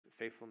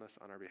faithfulness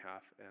on our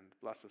behalf, and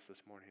bless us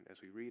this morning as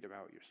we read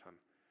about your Son.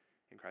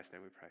 In Christ's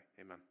name we pray.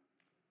 Amen.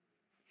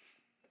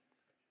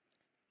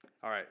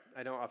 All right,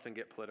 I don't often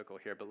get political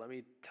here, but let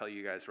me tell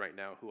you guys right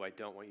now who I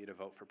don't want you to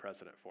vote for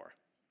president for.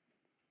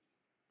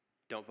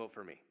 Don't vote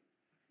for me.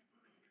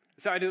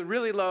 So I do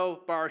really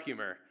low bar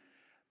humor,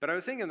 but I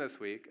was thinking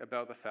this week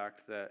about the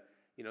fact that,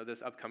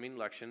 this upcoming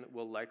election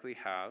will likely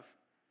have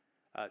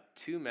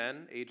two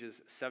men,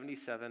 ages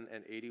 77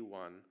 and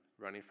 81,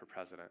 running for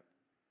president.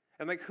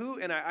 And who,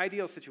 in an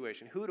ideal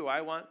situation, who do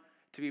I want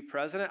to be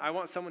president? I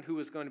want someone who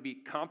is going to be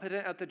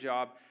competent at the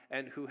job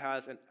and who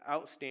has an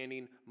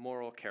outstanding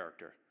moral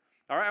character.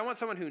 All right, I want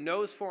someone who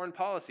knows foreign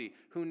policy,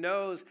 who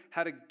knows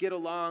how to get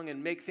along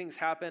and make things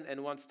happen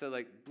and wants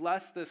to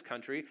bless this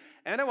country.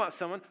 And I want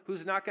someone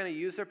who's not going to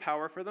use their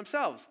power for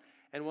themselves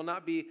and will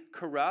not be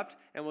corrupt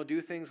and will do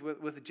things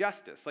with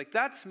justice.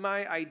 That's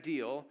my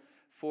ideal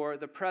for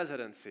the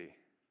presidency.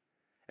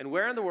 And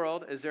where in the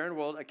world is there in the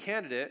world a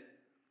candidate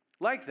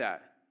like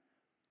that?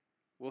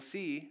 We'll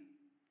see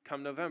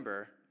come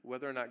November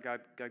whether or not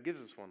God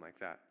gives us one like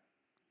that.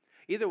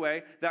 Either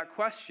way, that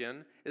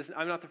question is,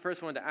 I'm not the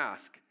first one to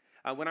ask.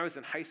 When I was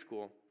in high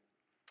school,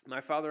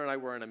 my father and I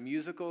were in a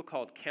musical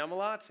called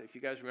Camelot. If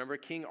you guys remember,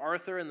 King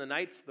Arthur and the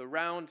Knights of the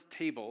Round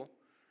Table.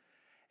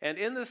 And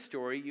in this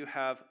story, you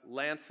have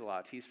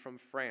Lancelot. He's from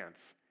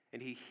France,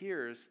 and he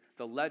hears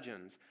the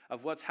legends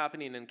of what's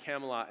happening in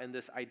Camelot and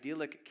this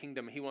idyllic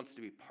kingdom. He wants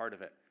to be part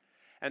of it.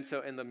 And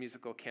so in the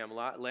musical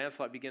Camelot,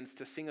 Lancelot begins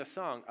to sing a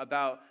song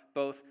about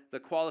both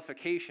the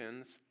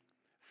qualifications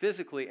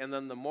physically and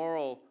then the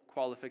moral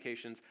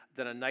qualifications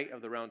that a knight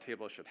of the Round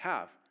Table should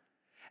have.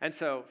 And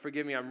so,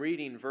 forgive me, I'm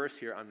reading verse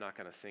here. I'm not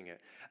going to sing it.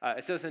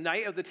 It says, "A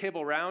knight of the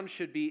Table Round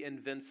should be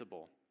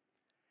invincible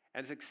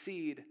and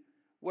succeed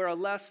where a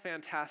less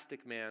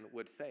fantastic man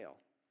would fail,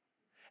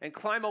 and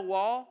climb a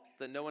wall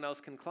that no one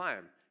else can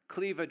climb,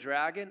 cleave a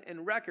dragon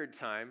in record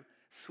time,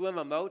 swim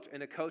a moat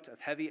in a coat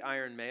of heavy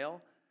iron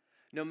mail.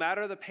 No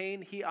matter the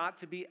pain, he ought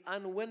to be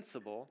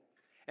unwincible,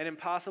 and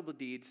impossible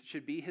deeds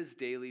should be his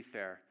daily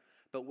fare.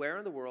 But where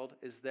in the world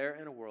is there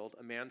in a world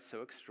a man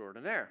so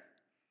extraordinaire?"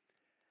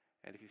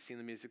 And if you've seen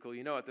the musical,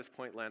 you know at this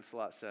point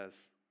Lancelot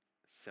says,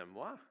 "C'est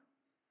moi,"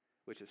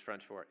 which is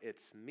French for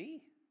 "it's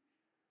me."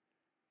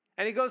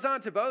 And he goes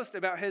on to boast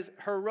about his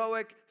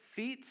heroic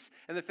feats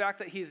and the fact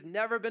that he's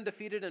never been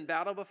defeated in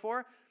battle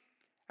before.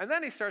 And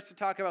then he starts to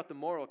talk about the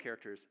moral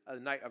characters of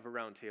the Knight of a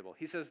Round Table.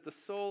 He says, "The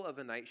soul of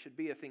a knight should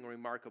be a thing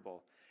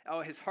remarkable.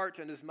 Oh, his heart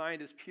and his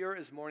mind is pure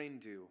as morning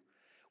dew.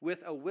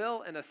 With a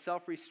will and a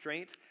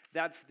self-restraint,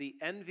 that's the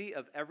envy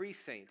of every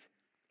saint.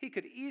 He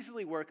could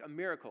easily work a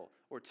miracle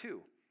or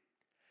two.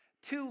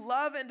 To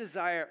love and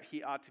desire,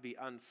 he ought to be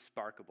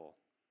unsparkable.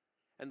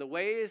 And the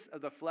ways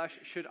of the flesh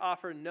should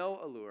offer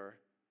no allure.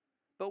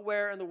 But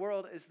where in the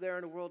world is there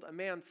in the world a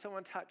man so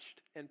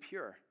untouched and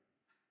pure?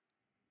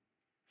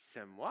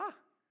 C'est moi.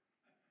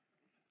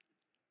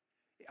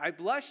 I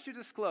blush to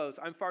disclose,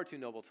 I'm far too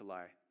noble to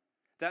lie.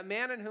 That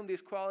man in whom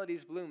these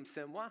qualities bloom,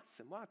 c'est moi,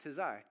 'tis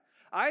I.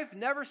 I've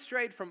never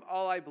strayed from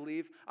all I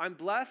believe. I'm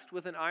blessed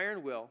with an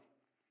iron will.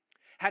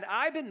 Had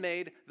I been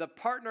made the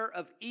partner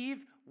of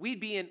Eve, we'd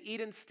be in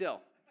Eden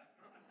still."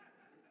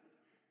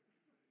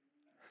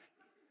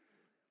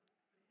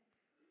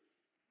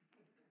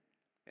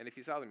 And if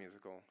you saw the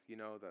musical, you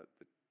know that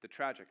the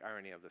tragic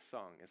irony of this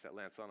song is that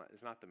Lancelot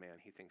is not the man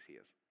he thinks he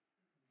is.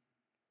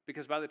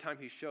 Because by the time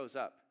he shows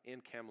up in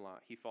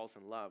Camelot, he falls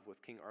in love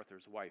with King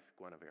Arthur's wife,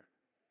 Guinevere.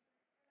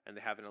 And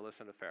they have an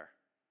illicit affair.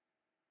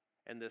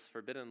 And this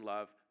forbidden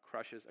love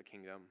crushes a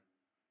kingdom,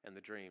 and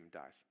the dream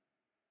dies.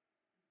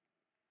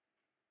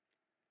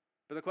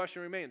 But the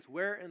question remains,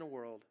 where in the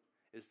world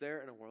is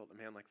there in a world a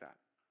man like that?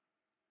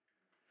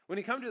 When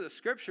you come to the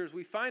scriptures,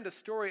 we find a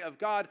story of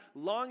God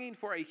longing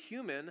for a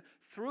human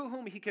through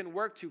whom he can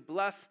work to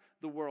bless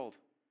the world.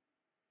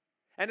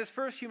 And his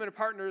first human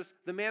partners,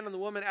 the man and the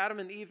woman, Adam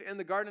and Eve in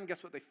the garden,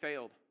 guess what? They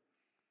failed.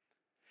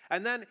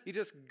 And then you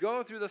just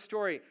go through the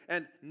story,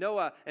 and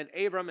Noah and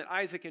Abram and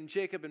Isaac and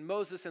Jacob and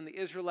Moses and the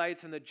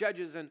Israelites and the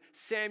judges and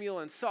Samuel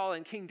and Saul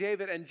and King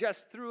David, and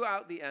just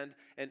throughout the end,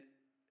 and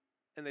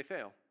they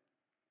fail.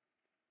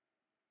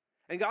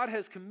 And God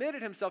has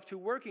committed himself to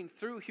working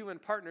through human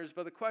partners,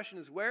 but the question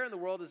is, where in the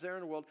world is there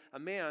in the world a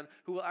man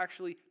who will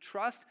actually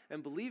trust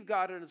and believe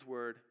God and his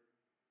word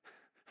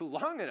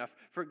long enough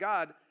for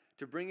God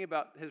to bring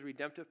about his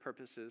redemptive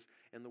purposes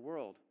in the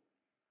world?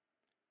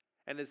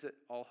 And is it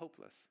all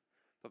hopeless?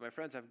 But my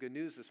friends, I have good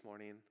news this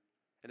morning,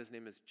 and his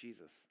name is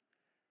Jesus.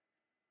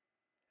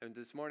 And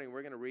this morning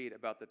we're going to read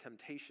about the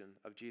temptation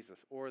of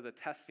Jesus, or the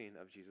testing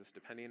of Jesus,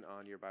 depending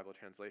on your Bible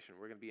translation.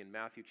 We're going to be in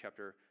Matthew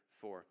chapter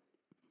 4.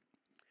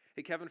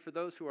 Hey, Kevin, for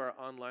those who are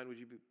online, would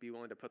you be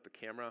willing to put the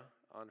camera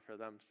on for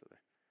them so they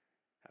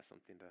have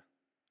something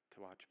to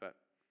watch? But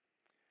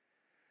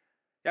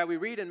yeah, we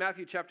read in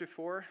Matthew chapter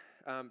 4.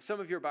 Some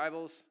of your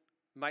Bibles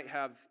might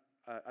have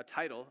a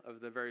title of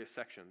the various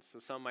sections. So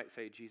some might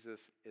say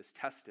Jesus is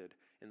tested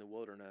in the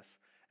wilderness,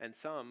 and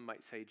some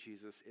might say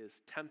Jesus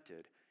is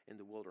tempted in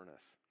the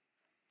wilderness.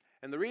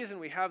 And the reason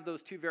we have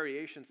those two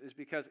variations is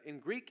because in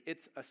Greek,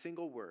 it's a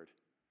single word,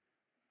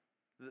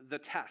 the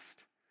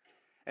test.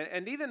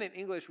 And even in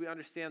English, we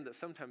understand that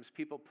sometimes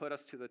people put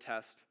us to the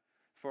test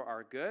for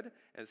our good,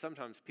 and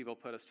sometimes people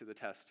put us to the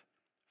test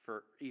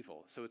for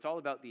evil. So it's all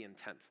about the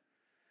intent.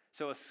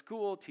 So a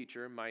school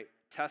teacher might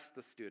test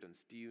the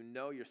students. Do you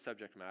know your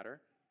subject matter?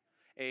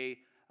 A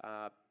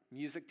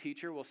music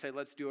teacher will say,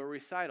 let's do a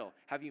recital.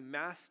 Have you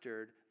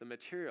mastered the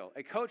material?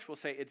 A coach will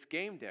say, it's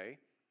game day.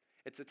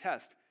 It's a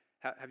test.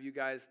 Have you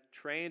guys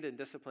trained and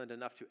disciplined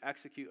enough to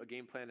execute a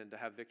game plan and to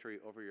have victory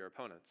over your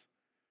opponents?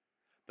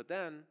 But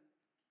then,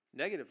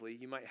 negatively,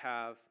 you might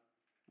have,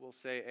 we'll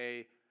say,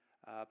 a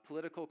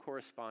political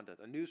correspondent,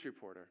 a news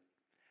reporter,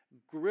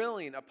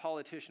 grilling a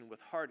politician with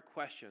hard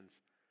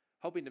questions,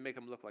 hoping to make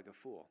him look like a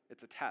fool.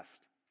 It's a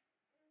test,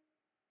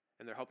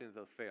 and they're hoping that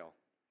they'll fail.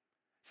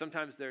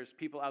 Sometimes there's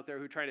people out there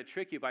who try to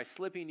trick you by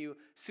slipping you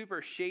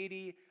super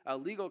shady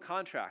legal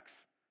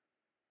contracts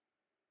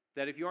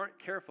that if you aren't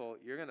careful,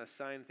 you're going to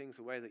sign things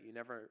away that you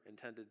never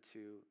intended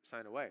to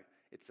sign away.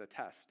 It's a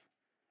test.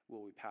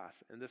 Will we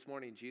pass? And this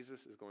morning,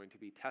 Jesus is going to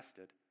be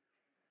tested.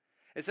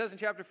 It says in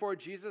chapter 4,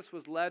 Jesus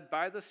was led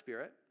by the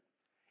Spirit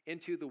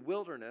into the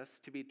wilderness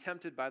to be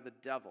tempted by the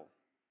devil.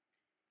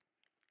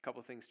 A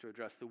couple things to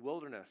address. The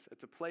wilderness,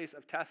 it's a place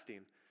of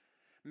testing.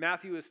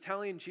 Matthew is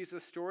telling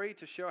Jesus' story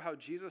to show how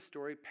Jesus'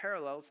 story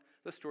parallels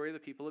the story of the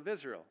people of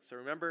Israel. So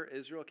remember,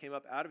 Israel came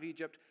up out of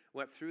Egypt,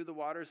 went through the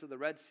waters of the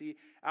Red Sea,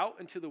 out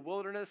into the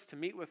wilderness to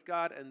meet with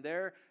God, and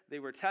there they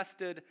were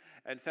tested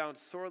and found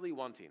sorely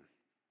wanting.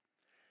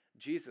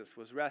 Jesus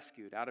was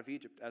rescued out of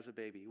Egypt as a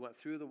baby. He went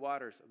through the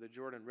waters of the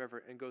Jordan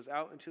River and goes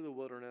out into the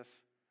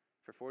wilderness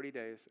for 40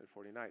 days and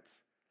 40 nights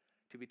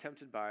to be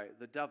tempted by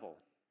the devil.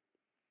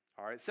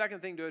 All right,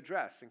 second thing to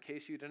address, in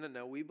case you didn't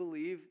know, we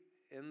believe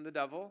in the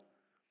devil.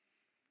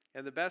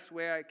 And the best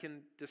way I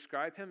can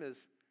describe him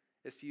is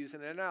to use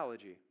an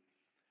analogy.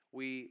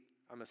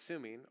 I'm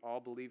assuming, all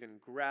believe in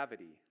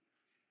gravity,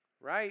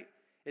 right?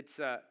 It's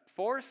a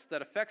force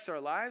that affects our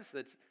lives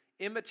that's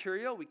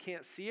immaterial. We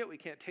can't see it, we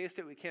can't taste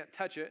it, we can't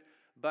touch it,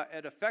 but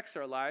it affects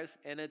our lives,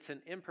 and it's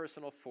an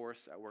impersonal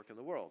force at work in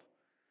the world.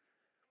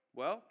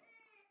 Well,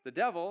 the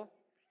devil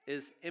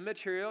is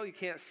immaterial. You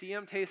can't see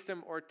him, taste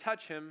him, or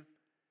touch him,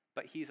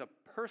 but he's a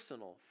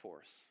personal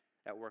force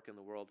at work in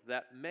the world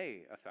that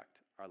may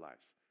affect our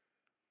lives.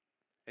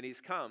 And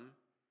he's come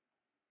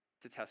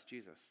to test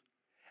Jesus.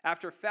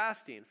 After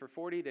fasting for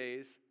 40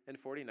 days and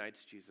 40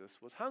 nights, Jesus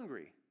was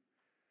hungry,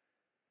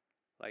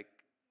 like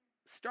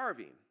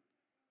starving,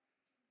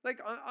 like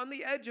on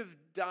the edge of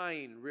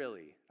dying,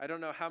 really. I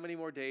don't know how many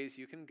more days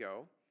you can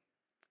go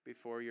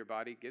before your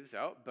body gives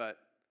out, but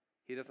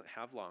he doesn't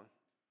have long.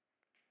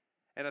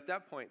 And at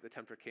that point, the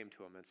tempter came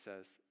to him and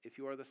says, if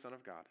you are the Son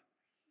of God,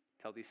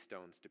 tell these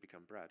stones to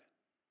become bread.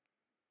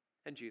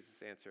 And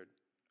Jesus answered,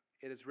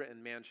 it is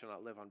written, man shall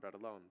not live on bread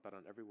alone, but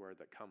on every word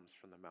that comes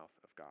from the mouth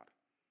of God.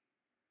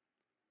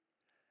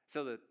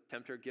 So the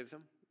tempter gives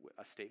him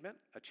a statement,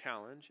 a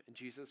challenge, and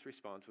Jesus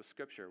responds with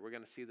Scripture. We're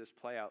going to see this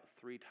play out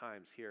 3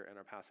 times here in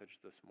our passage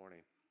this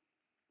morning.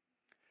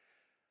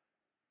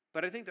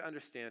 But I think to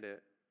understand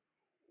it,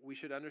 we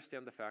should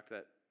understand the fact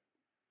that,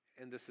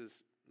 and this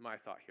is my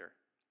thought here,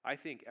 I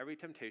think every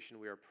temptation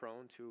we are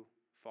prone to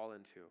fall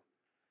into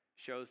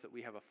shows that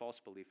we have a false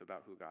belief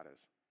about who God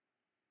is.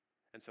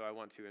 And so I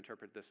want to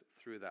interpret this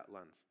through that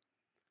lens.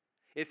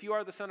 If you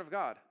are the Son of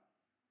God,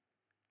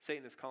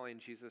 Satan is calling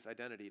Jesus'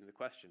 identity into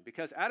question.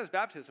 Because at his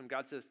baptism,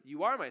 God says,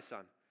 you are my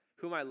Son,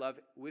 whom I love.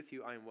 With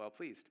you I am well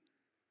pleased.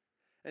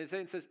 And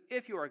Satan says,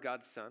 if you are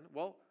God's Son,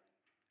 well,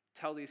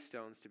 tell these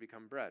stones to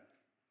become bread.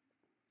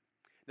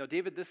 Now,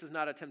 David, this is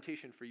not a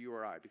temptation for you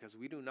or I, because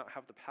we do not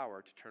have the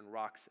power to turn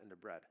rocks into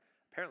bread.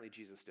 Apparently,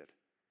 Jesus did.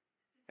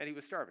 And he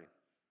was starving.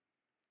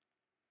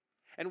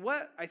 And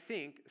what I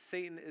think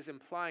Satan is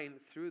implying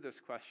through this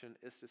question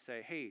is to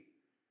say, hey,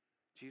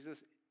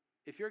 Jesus,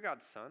 if you're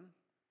God's Son,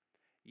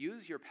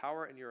 use your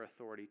power and your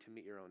authority to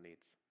meet your own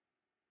needs.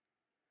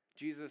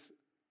 Jesus,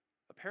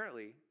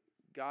 apparently,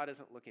 God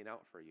isn't looking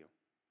out for you.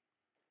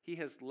 He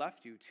has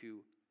left you to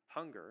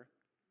hunger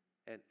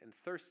and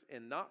thirst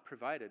and not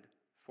provided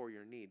for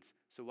your needs.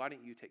 So why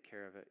don't you take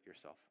care of it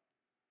yourself?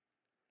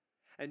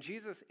 And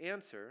Jesus'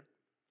 answer,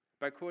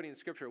 by quoting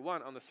Scripture,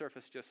 one, on the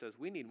surface just says,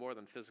 we need more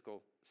than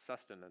physical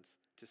sustenance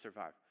to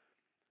survive.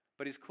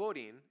 But he's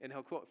quoting, and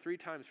he'll quote 3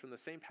 times from the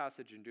same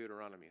passage in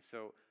Deuteronomy.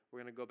 So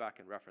we're going to go back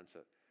and reference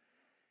it.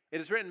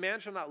 It is written, man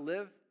shall not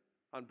live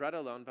on bread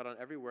alone, but on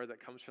every word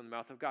that comes from the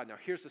mouth of God. Now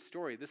here's the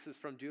story. This is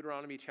from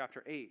Deuteronomy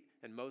chapter 8,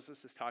 and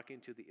Moses is talking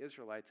to the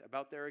Israelites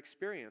about their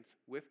experience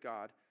with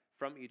God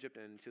from Egypt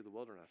and into the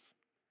wilderness.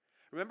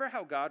 Remember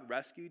how God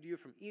rescued you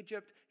from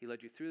Egypt? He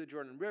led you through the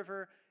Jordan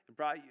River and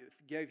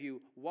gave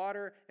you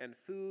water and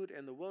food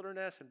in the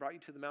wilderness and brought you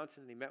to the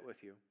mountain, and he met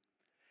with you.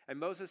 And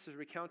Moses is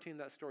recounting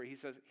that story. He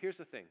says, here's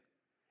the thing.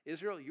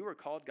 Israel, you were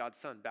called God's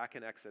son back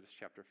in Exodus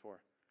chapter 4.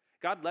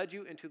 God led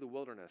you into the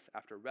wilderness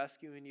after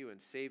rescuing you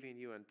and saving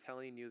you and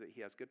telling you that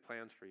he has good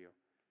plans for you.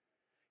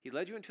 He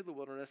led you into the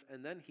wilderness,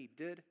 and then he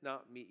did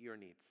not meet your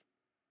needs.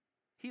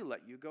 He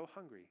let you go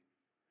hungry.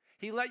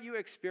 He let you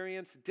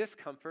experience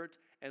discomfort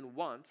and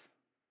want.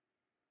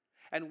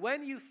 And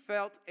when you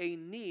felt a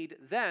need,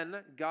 then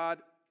God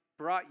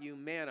brought you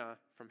manna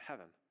from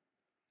heaven.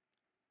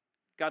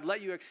 God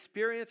let you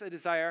experience a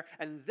desire,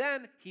 and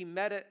then he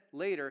met it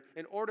later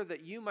in order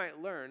that you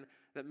might learn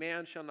that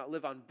man shall not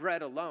live on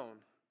bread alone,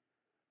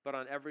 but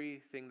on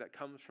everything that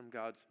comes from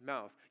God's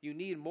mouth. You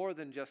need more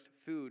than just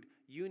food.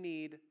 You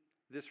need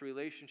this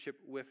relationship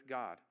with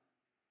God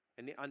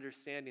and the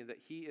understanding that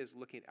he is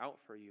looking out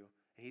for you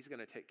and he's going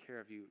to take care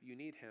of you. You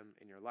need him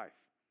in your life.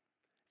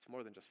 It's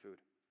more than just food.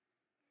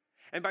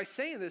 And by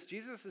saying this,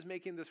 Jesus is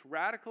making this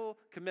radical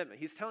commitment.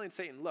 He's telling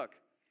Satan, look,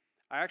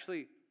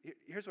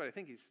 here's what I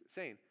think he's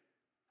saying.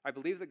 I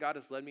believe that God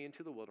has led me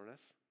into the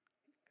wilderness,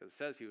 because it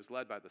says he was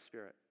led by the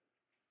Spirit.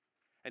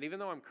 And even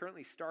though I'm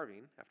currently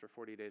starving after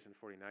 40 days and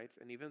 40 nights,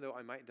 and even though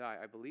I might die,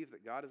 I believe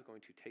that God is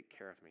going to take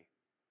care of me.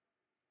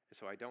 And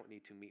so I don't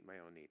need to meet my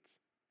own needs.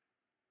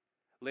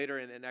 Later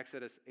in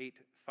Exodus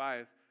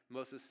 8:5,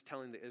 Moses is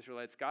telling the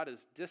Israelites, God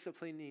is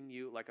disciplining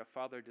you like a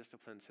father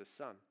disciplines his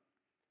son.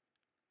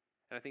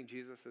 And I think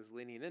Jesus is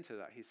leaning into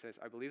that. He says,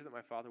 I believe that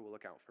my Father will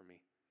look out for me.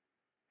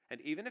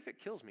 And even if it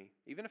kills me,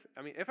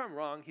 if I'm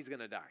wrong, he's going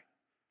to die.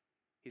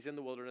 He's in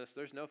the wilderness,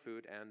 there's no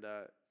food, and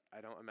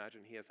I don't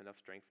imagine he has enough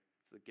strength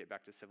to get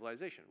back to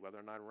civilization. Whether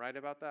or not I'm right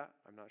about that,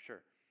 I'm not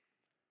sure.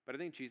 But I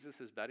think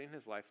Jesus is betting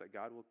his life that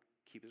God will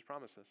keep his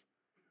promises,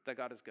 that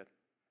God is good,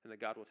 and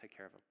that God will take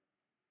care of him.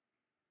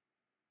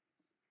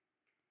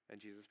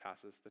 And Jesus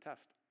passes the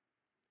test.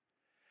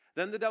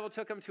 Then the devil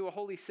took him to the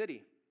holy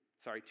city,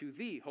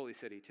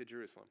 to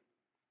Jerusalem,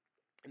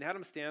 and had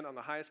him stand on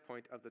the highest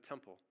point of the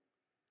temple.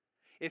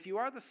 If you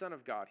are the Son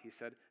of God, he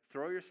said,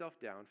 throw yourself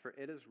down, for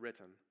it is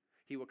written,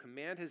 he will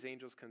command his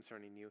angels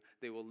concerning you.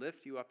 They will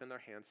lift you up in their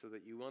hands so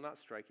that you will not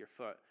strike your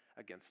foot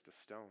against a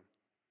stone.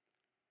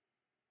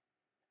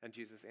 And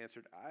Jesus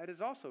answered, it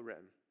is also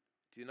written,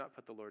 do not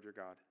put the Lord your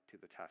God to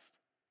the test.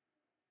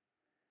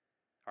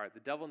 All right, the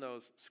devil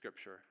knows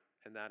Scripture,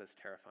 and that is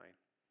terrifying.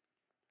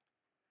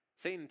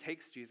 Satan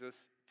takes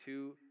Jesus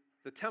to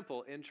the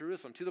temple in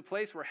Jerusalem, to the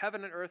place where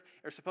heaven and earth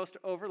are supposed to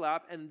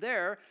overlap, and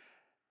there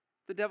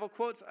the devil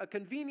quotes a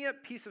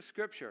convenient piece of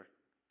Scripture.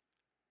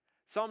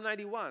 Psalm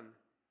 91,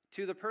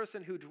 to the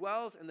person who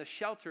dwells in the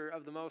shelter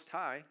of the Most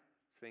High,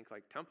 think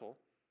like temple,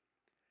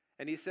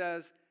 and he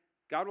says,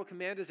 God will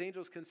command his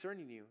angels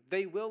concerning you.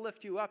 They will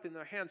lift you up in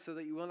their hands so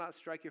that you will not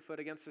strike your foot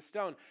against a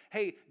stone.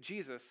 Hey,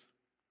 Jesus,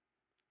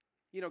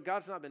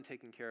 God's not been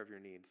taking care of your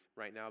needs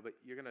right now, but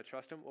you're going to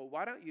trust him? Well,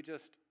 why don't you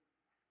just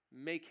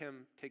make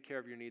him take care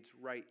of your needs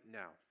right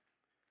now?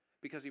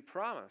 Because he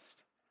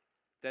promised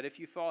that if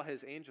you fall,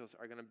 his angels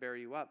are going to bear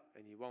you up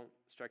and you won't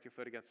strike your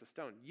foot against a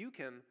stone. You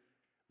can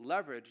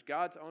leverage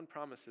God's own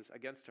promises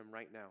against him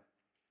right now.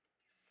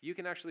 You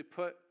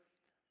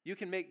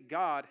can make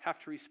God have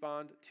to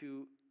respond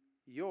to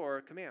your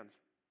commands,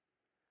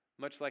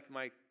 much like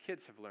my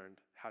kids have learned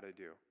how to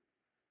do.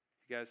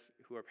 You guys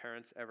who are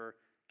parents ever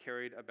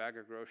carried a bag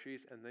of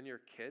groceries and then your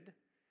kid,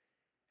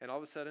 and all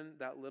of a sudden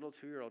that little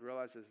 2-year-old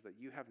realizes that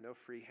you have no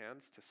free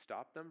hands to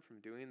stop them from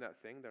doing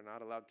that thing they're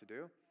not allowed to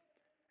do?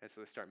 And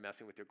so they start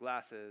messing with your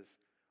glasses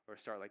or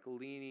start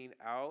leaning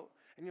out.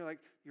 And you're like,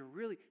 you're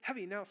really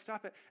heavy now,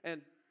 stop it.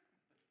 And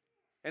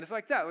it's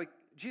like that. Like,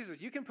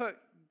 Jesus, you can put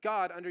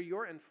God under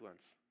your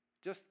influence.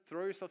 Just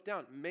throw yourself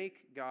down.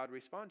 Make God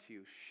respond to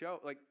you.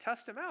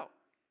 Test him out.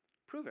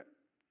 Prove it.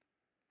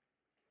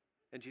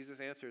 And Jesus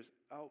answers,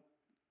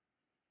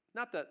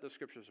 not that the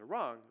Scriptures are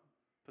wrong,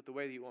 but the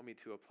way that you want me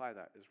to apply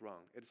that is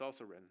wrong. It is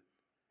also written,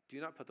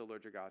 do not put the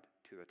Lord your God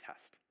to the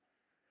test.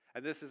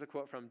 And this is a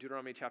quote from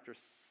Deuteronomy chapter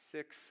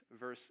 6,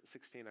 verse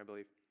 16, I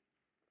believe.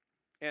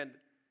 And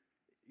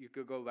you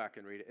could go back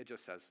and read it. It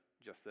just says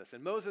just this.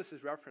 And Moses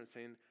is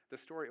referencing the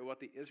story of what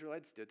the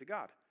Israelites did to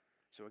God.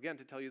 So again,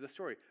 to tell you the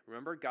story,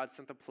 remember God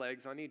sent the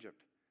plagues on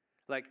Egypt.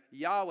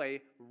 Yahweh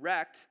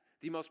wrecked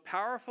the most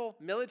powerful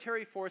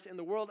military force in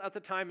the world at the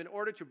time in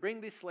order to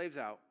bring these slaves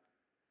out.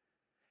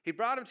 He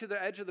brought them to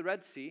the edge of the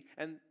Red Sea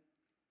and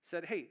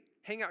said, hey,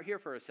 hang out here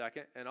for a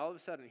second. And all of a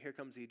sudden, here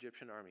comes the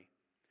Egyptian army.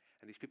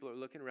 And these people are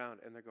looking around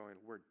and they're going,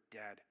 we're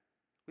dead.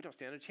 We don't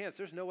stand a chance.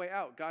 There's no way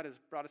out. God has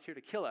brought us here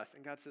to kill us.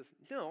 And God says,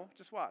 no,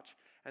 just watch.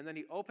 And then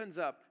he opens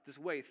up this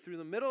way through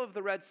the middle of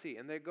the Red Sea,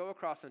 and they go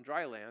across on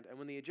dry land. And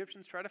when the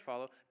Egyptians try to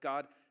follow,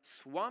 God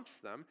swamps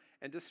them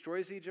and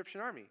destroys the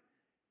Egyptian army.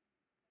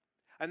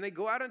 And they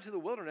go out into the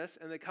wilderness,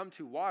 and they come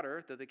to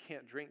water that they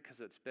can't drink because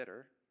it's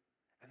bitter.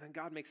 And then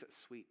God makes it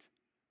sweet.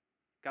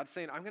 God's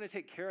saying, I'm going to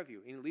take care of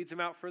you. And he leads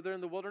them out further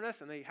in the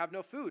wilderness, and they have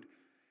no food.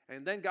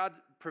 And then God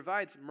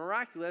provides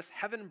miraculous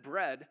heaven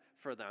bread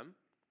for them.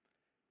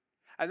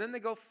 And then they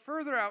go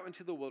further out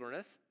into the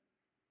wilderness.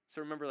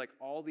 So remember,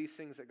 all these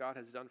things that God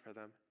has done for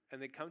them.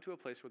 And they come to a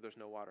place where there's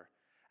no water.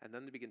 And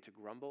then they begin to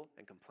grumble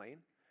and complain.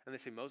 And they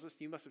say, Moses,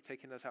 you must have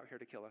taken us out here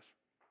to kill us.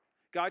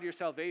 God, your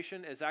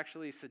salvation is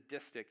actually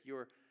sadistic.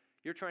 You're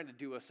trying to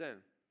do us in.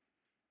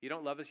 You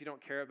don't love us. You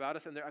don't care about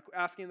us. And they're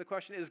asking the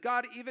question, is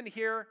God even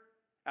here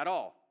at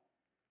all?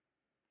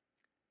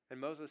 And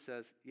Moses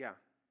says, yeah,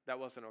 that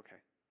wasn't okay.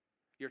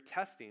 Your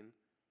testing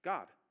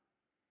God.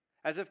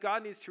 As if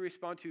God needs to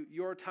respond to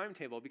your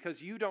timetable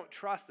because you don't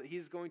trust that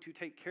he's going to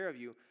take care of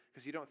you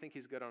because you don't think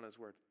he's good on his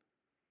word.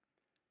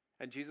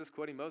 And Jesus,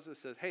 quoting Moses,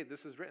 says, hey,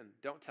 this is written.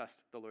 Don't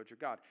test the Lord your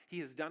God. He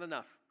has done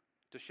enough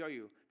to show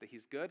you that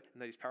he's good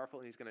and that he's powerful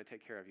and he's going to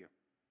take care of you.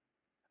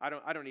 I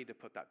don't need to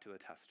put that to the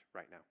test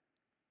right now.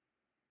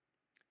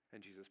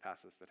 And Jesus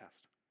passes the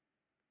test.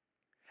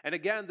 And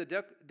again,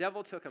 the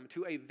devil took him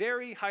to a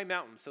very high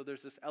mountain. So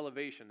there's this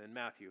elevation in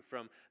Matthew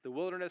from the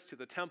wilderness to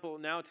the temple,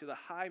 now to the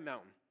high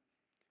mountain.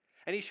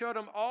 And he showed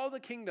him all the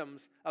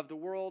kingdoms of the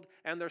world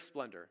and their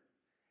splendor.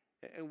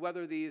 And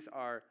whether these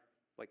are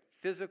like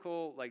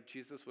physical, like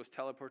Jesus was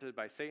teleported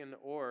by Satan,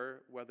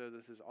 or whether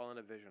this is all in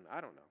a vision,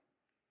 I don't know.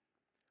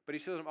 But he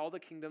showed him all the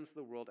kingdoms of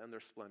the world and their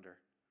splendor.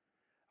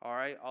 All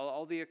right,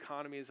 all the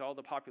economies, all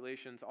the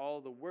populations,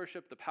 all the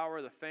worship, the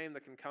power, the fame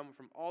that can come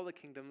from all the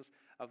kingdoms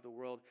of the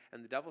world.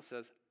 And the devil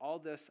says, all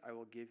this I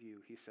will give you,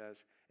 he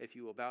says, if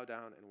you will bow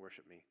down and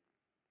worship me.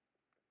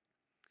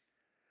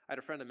 I had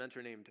a friend, a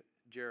mentor named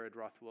Jared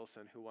Roth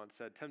Wilson, who once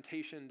said,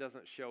 temptation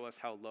doesn't show us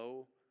how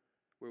low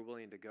we're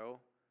willing to go,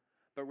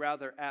 but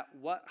rather at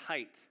what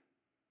height,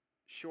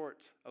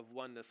 short of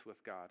oneness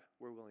with God,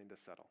 we're willing to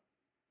settle.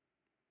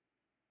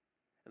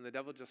 And the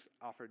devil just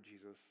offered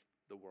Jesus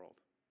the world.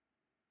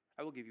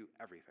 I will give you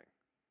everything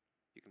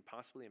you can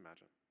possibly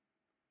imagine.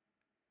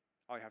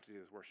 All you have to do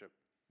is worship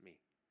me.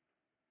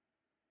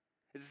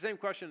 It's the same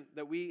question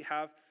that we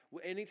have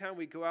anytime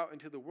we go out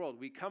into the world.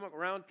 We come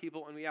around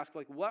people and we ask,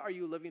 like, what are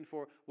you living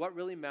for? What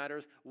really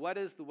matters? What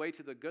is the way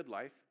to the good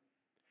life?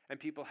 And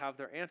people have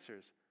their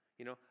answers.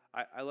 You know,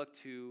 I look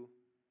to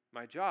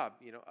my job,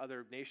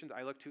 other nations.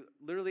 I look to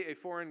literally a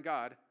foreign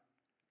God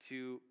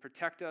to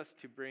protect us,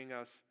 to bring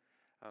us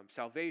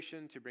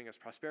salvation, to bring us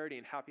prosperity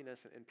and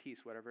happiness and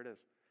peace, whatever it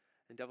is.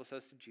 And the devil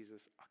says to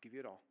Jesus, I'll give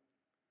you it all.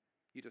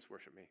 You just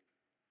worship me.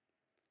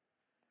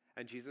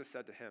 And Jesus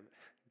said to him,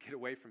 get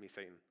away from me,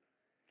 Satan.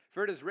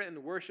 For it is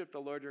written, worship the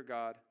Lord your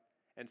God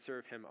and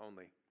serve him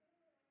only.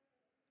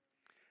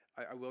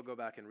 I will go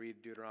back and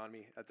read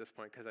Deuteronomy at this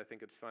point because I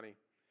think it's funny.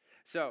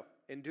 So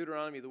in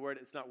Deuteronomy, the word,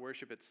 it's not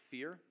worship, it's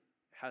fear.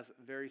 It has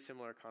very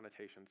similar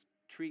connotations.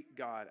 Treat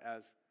God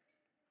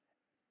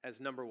as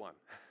number one.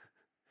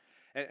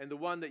 And the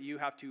one that you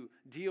have to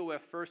deal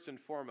with first and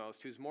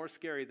foremost, who's more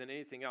scary than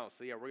anything else.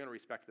 So yeah, we're going to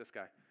respect this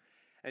guy.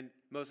 And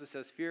Moses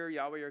says, fear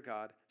Yahweh your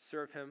God,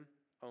 serve him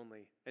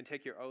only, and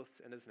take your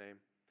oaths in his name.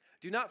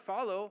 Do not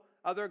follow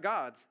other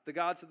gods, the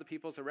gods of the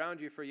peoples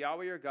around you, for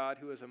Yahweh your God,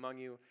 who is among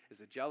you,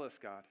 is a jealous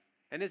God.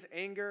 And his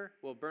anger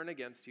will burn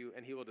against you,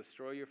 and he will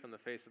destroy you from the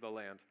face of the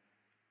land.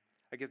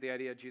 I get the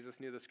idea Jesus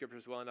knew the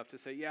scriptures well enough to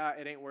say, yeah,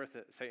 it ain't worth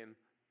it, Satan.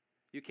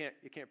 You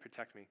can't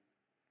protect me.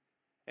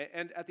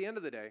 And at the end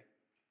of the day,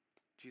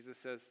 Jesus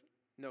says,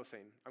 no,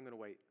 Satan, I'm going to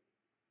wait.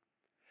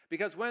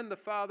 Because when the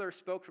Father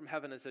spoke from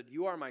heaven and said,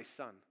 you are my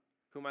son,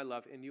 whom I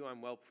love, in you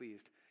I'm well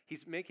pleased,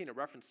 he's making a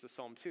reference to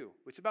Psalm 2,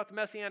 which is about the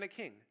Messianic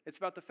king. It's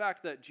about the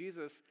fact that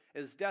Jesus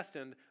is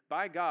destined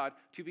by God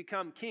to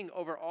become king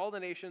over all the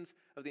nations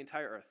of the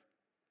entire earth.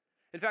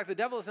 In fact, the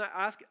devil is not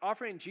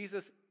offering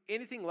Jesus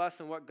anything less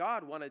than what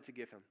God wanted to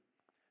give him.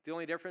 The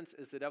only difference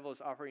is the devil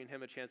is offering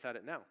him a chance at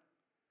it now.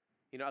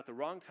 At the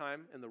wrong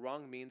time and the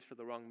wrong means for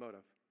the wrong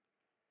motive.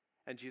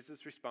 And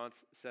Jesus'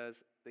 response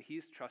says that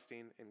he's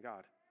trusting in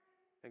God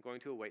and going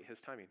to await his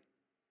timing,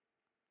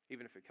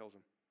 even if it kills him.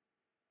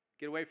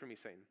 Get away from me,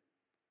 Satan.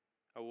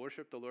 I will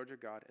worship the Lord your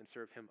God and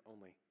serve him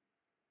only.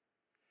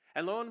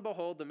 And lo and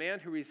behold, the man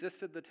who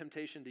resisted the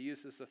temptation to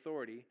use his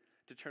authority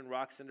to turn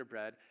rocks into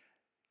bread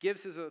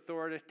gives his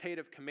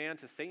authoritative command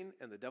to Satan,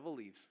 and the devil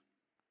leaves.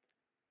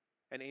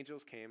 And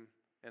angels came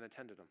and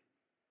attended him.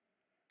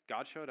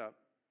 God showed up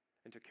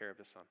and took care of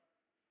his son.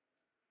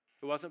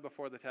 It wasn't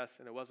before the test,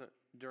 and it wasn't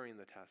during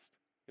the test.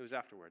 It was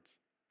afterwards,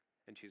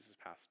 and Jesus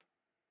passed.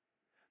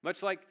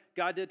 Much like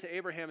God did to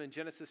Abraham in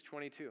Genesis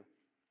 22,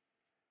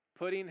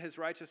 putting his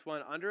righteous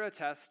one under a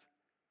test,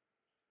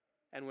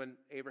 and when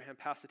Abraham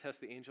passed the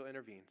test, the angel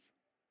intervenes.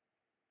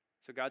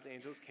 So God's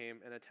angels came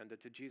and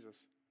attended to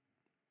Jesus.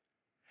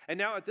 And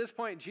now at this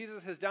point,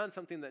 Jesus has done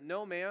something that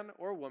no man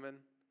or woman,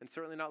 and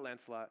certainly not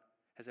Lancelot,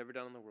 has ever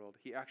done in the world.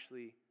 He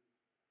actually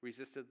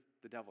resisted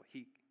the devil.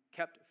 He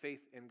kept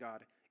faith in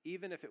God,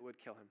 even if it would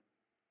kill him.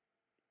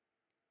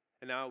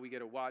 And now we get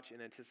to watch in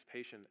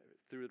anticipation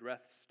through the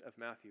rest of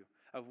Matthew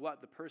of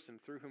what the person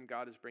through whom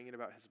God is bringing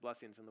about his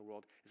blessings in the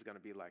world is going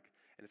to be like.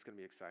 And it's going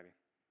to be exciting.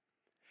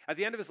 At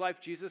the end of his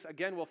life, Jesus,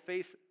 again, will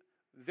face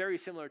very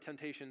similar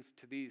temptations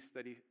to these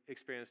that he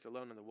experienced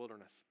alone in the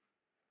wilderness.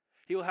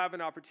 He will have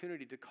an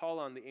opportunity to call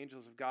on the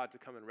angels of God to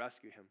come and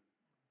rescue him.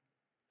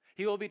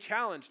 He will be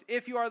challenged,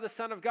 if you are the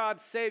Son of God,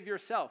 save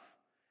yourself,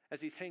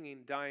 as he's hanging,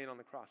 dying on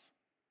the cross.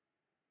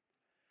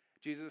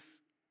 Jesus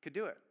could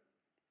do it.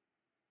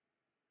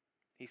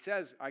 He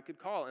says, I could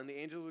call and the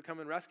angels would come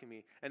and rescue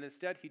me. And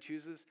instead, he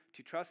chooses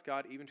to trust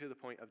God even to the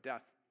point of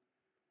death.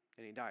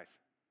 And he dies.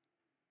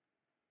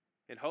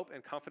 In hope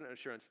and confident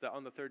assurance that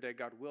on the third day,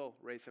 God will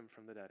raise him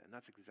from the dead. And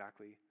that's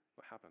exactly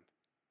what happened.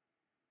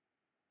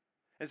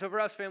 And so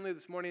for us, family,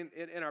 this morning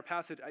in our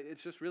passage,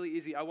 it's just really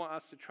easy. I want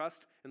us to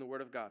trust in the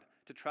Word of God,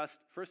 to trust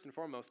first and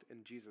foremost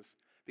in Jesus,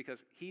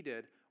 because he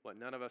did what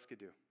none of us could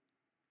do.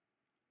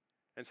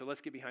 And so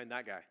let's get behind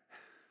that guy.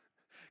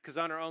 Because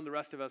on our own, the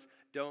rest of us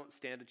don't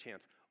stand a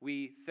chance.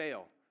 We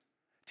fail.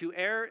 To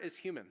err is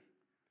human.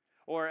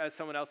 Or as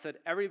someone else said,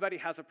 everybody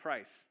has a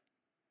price.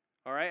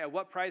 All right? At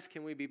what price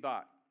can we be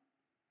bought?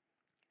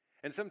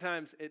 And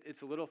sometimes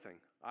it's a little thing.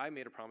 I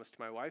made a promise to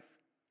my wife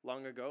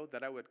long ago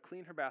that I would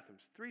clean her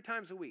bathrooms 3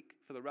 times a week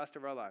for the rest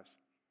of our lives.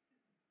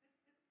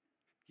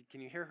 Can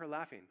you hear her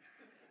laughing?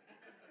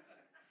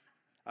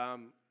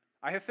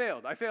 I have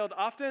failed. I failed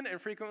often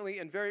and frequently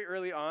and very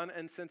early on,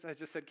 and since I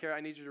just said, Kara,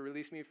 I need you to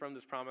release me from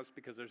this promise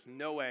because there's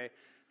no way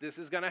this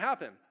is going to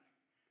happen.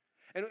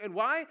 And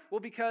why?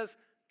 Well, because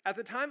at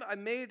the time I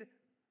made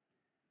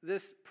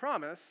this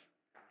promise,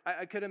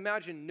 I could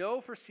imagine no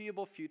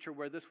foreseeable future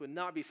where this would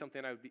not be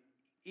something I would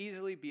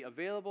easily be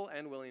available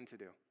and willing to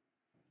do.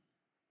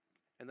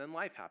 And then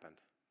life happened.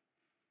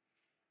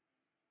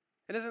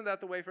 And isn't that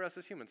the way for us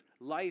as humans?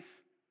 Life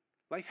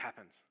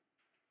happens.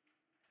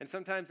 And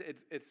sometimes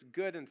it's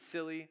good and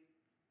silly,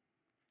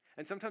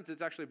 and sometimes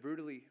it's actually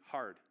brutally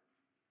hard.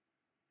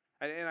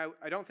 And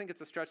I don't think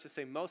it's a stretch to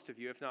say most of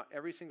you, if not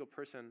every single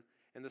person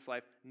in this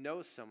life,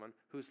 knows someone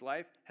whose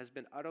life has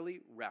been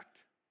utterly wrecked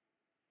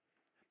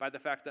by the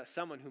fact that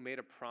someone who made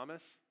a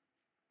promise,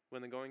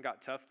 when the going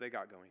got tough, they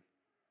got going.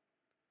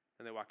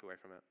 And they walked away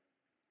from it.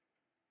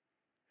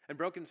 And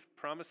broken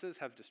promises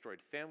have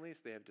destroyed families.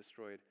 They have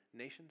destroyed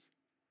nations.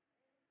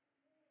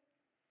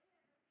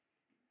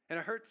 And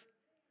it hurts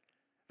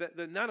that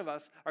none of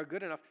us are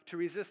good enough to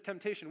resist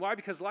temptation. Why?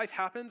 Because life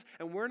happens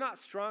and we're not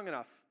strong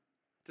enough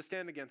to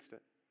stand against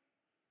it.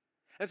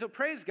 And so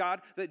praise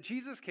God that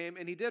Jesus came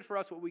and he did for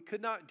us what we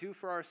could not do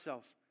for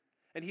ourselves.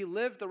 And he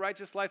lived the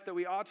righteous life that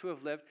we ought to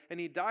have lived, and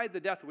he died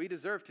the death we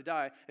deserve to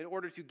die in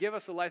order to give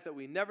us a life that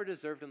we never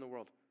deserved in the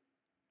world.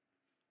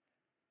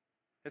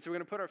 And so we're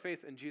going to put our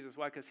faith in Jesus.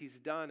 Why? Because he's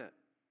done it.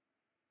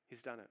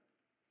 He's done it.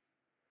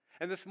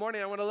 And this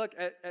morning I want to look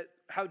at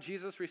how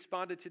Jesus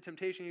responded to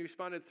temptation. He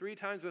responded 3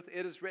 times with,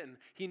 "It is written."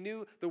 He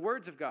knew the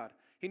words of God.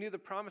 He knew the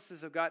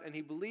promises of God, and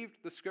he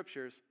believed the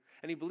scriptures.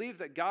 And he believed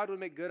that God would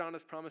make good on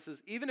his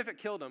promises, even if it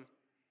killed him,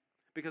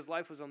 because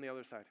life was on the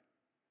other side.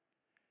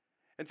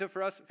 And so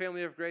for us,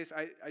 family of grace,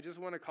 I just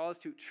want to call us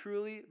to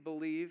truly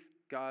believe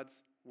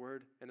God's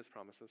word and his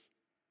promises.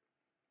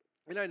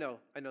 And I know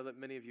that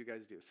many of you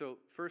guys do. So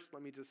first,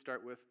 let me just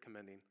start with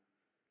commending.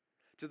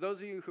 To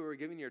those of you who are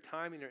giving your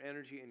time and your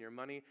energy and your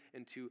money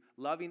into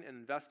loving and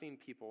investing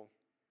people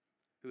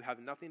who have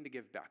nothing to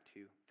give back to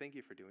you, thank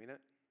you for doing it.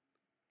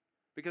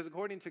 Because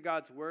according to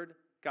God's word,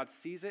 God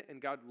sees it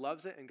and God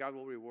loves it and God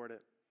will reward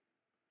it.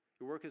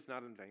 Your work is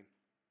not in vain.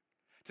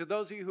 To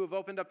those of you who have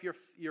opened up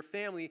your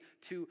family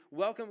to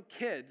welcome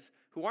kids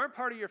who aren't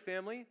part of your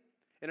family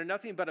and are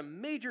nothing but a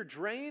major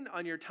drain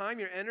on your time,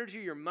 your energy,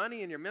 your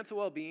money, and your mental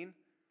well-being,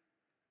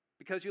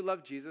 because you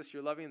love Jesus,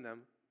 you're loving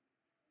them,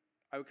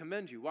 I would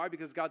commend you. Why?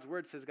 Because God's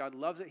word says God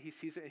loves it, he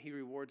sees it, and he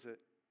rewards it.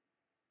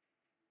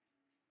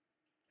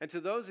 And to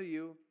those of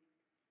you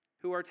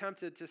who are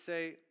tempted to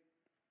say,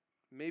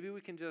 maybe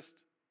we can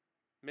just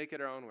make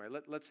it our own way.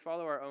 Let's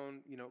follow our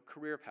own,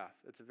 career path.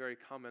 It's a very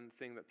common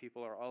thing that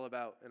people are all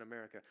about in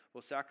America.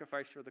 We'll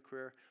sacrifice for the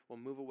career. We'll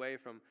move away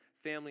from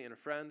family and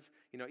friends.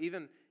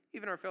 Even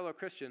our fellow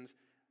Christians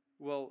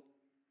will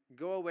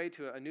go away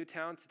to a new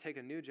town to take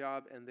a new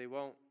job, and they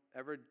won't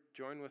ever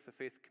join with the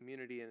faith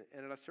community. And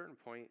at a certain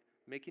point,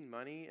 making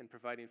money and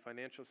providing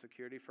financial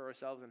security for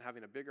ourselves and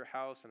having a bigger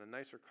house and a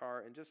nicer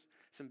car and just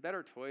some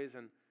better toys.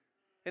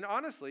 And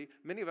honestly,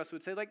 many of us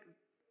would say,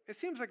 it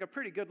seems like a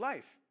pretty good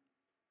life.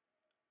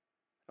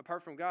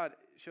 Apart from God,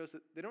 it shows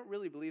that they don't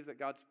really believe that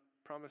God's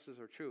promises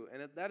are true.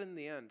 And that in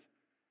the end,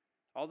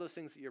 all those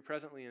things that you're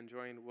presently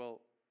enjoying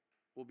will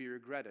be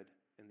regretted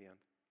in the end.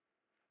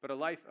 But a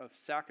life of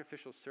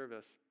sacrificial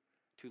service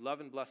to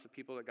love and bless the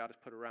people that God has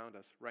put around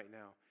us right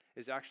now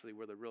is actually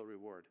where the real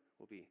reward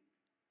will be.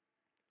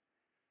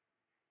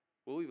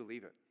 Will we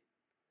believe it?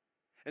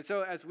 And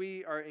so as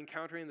we are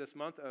encountering this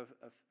month of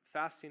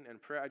fasting and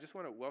prayer, I just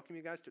want to welcome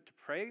you guys to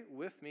pray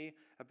with me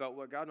about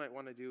what God might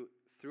want to do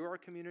through our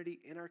community,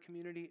 in our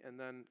community, and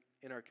then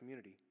in our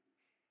community.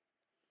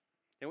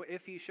 And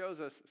if he shows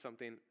us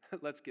something,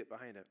 let's get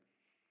behind it.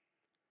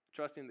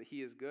 Trusting that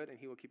he is good and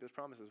he will keep his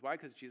promises. Why?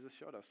 Because Jesus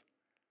showed us.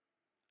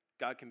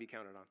 God can be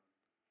counted on.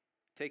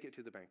 Take it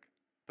to the bank.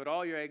 Put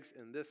all your eggs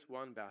in this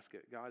one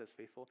basket. God is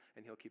faithful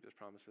and he'll keep his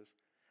promises.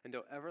 And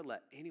don't ever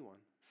let anyone,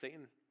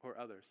 Satan or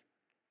others,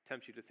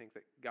 tempt you to think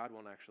that God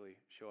won't actually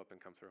show up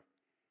and come through.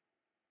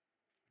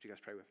 Would you guys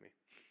pray with me?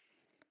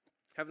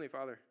 Heavenly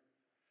Father,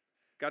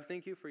 God,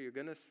 thank you for your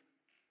goodness.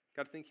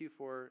 God, thank you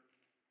for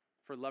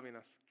loving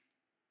us.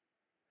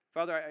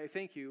 Father, I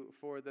thank you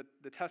for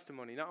the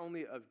testimony, not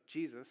only of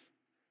Jesus,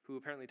 who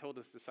apparently told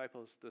his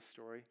disciples this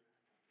story,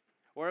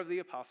 or of the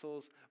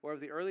apostles, or of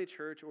the early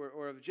church,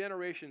 or of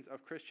generations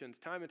of Christians,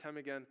 time and time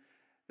again,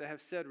 that have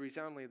said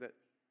resoundingly that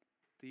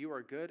you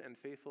are good and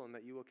faithful and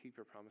that you will keep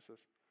your promises.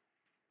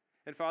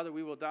 And Father,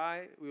 we will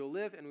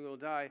live and we will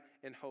die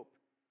in hope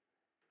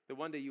that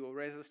one day you will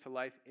raise us to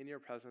life in your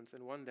presence,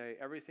 and one day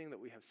everything that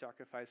we have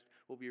sacrificed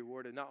will be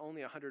rewarded, not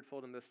only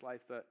 100-fold in this life,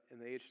 but in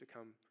the age to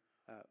come,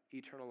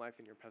 eternal life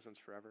in your presence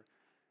forever.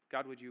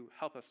 God, would you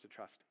help us to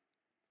trust?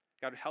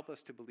 God, help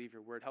us to believe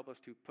your word. Help us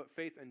to put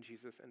faith in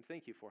Jesus, and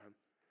thank you for him.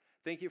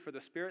 Thank you for the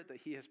Spirit that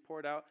he has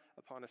poured out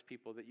upon his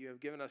people, that you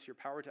have given us your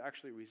power to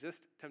actually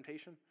resist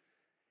temptation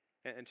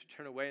and to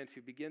turn away and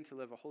to begin to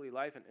live a holy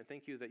life. And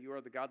thank you that you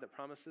are the God that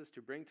promises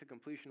to bring to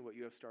completion what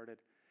you have started,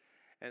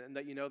 and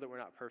that you know that we're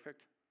not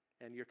perfect,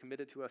 and you're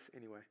committed to us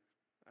anyway.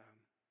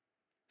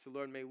 So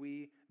Lord, may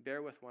we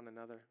bear with one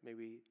another. May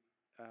we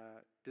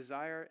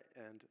desire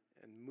and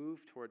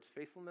move towards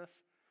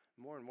faithfulness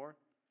more and more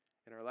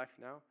in our life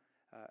now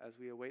as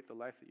we await the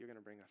life that you're going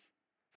to bring us.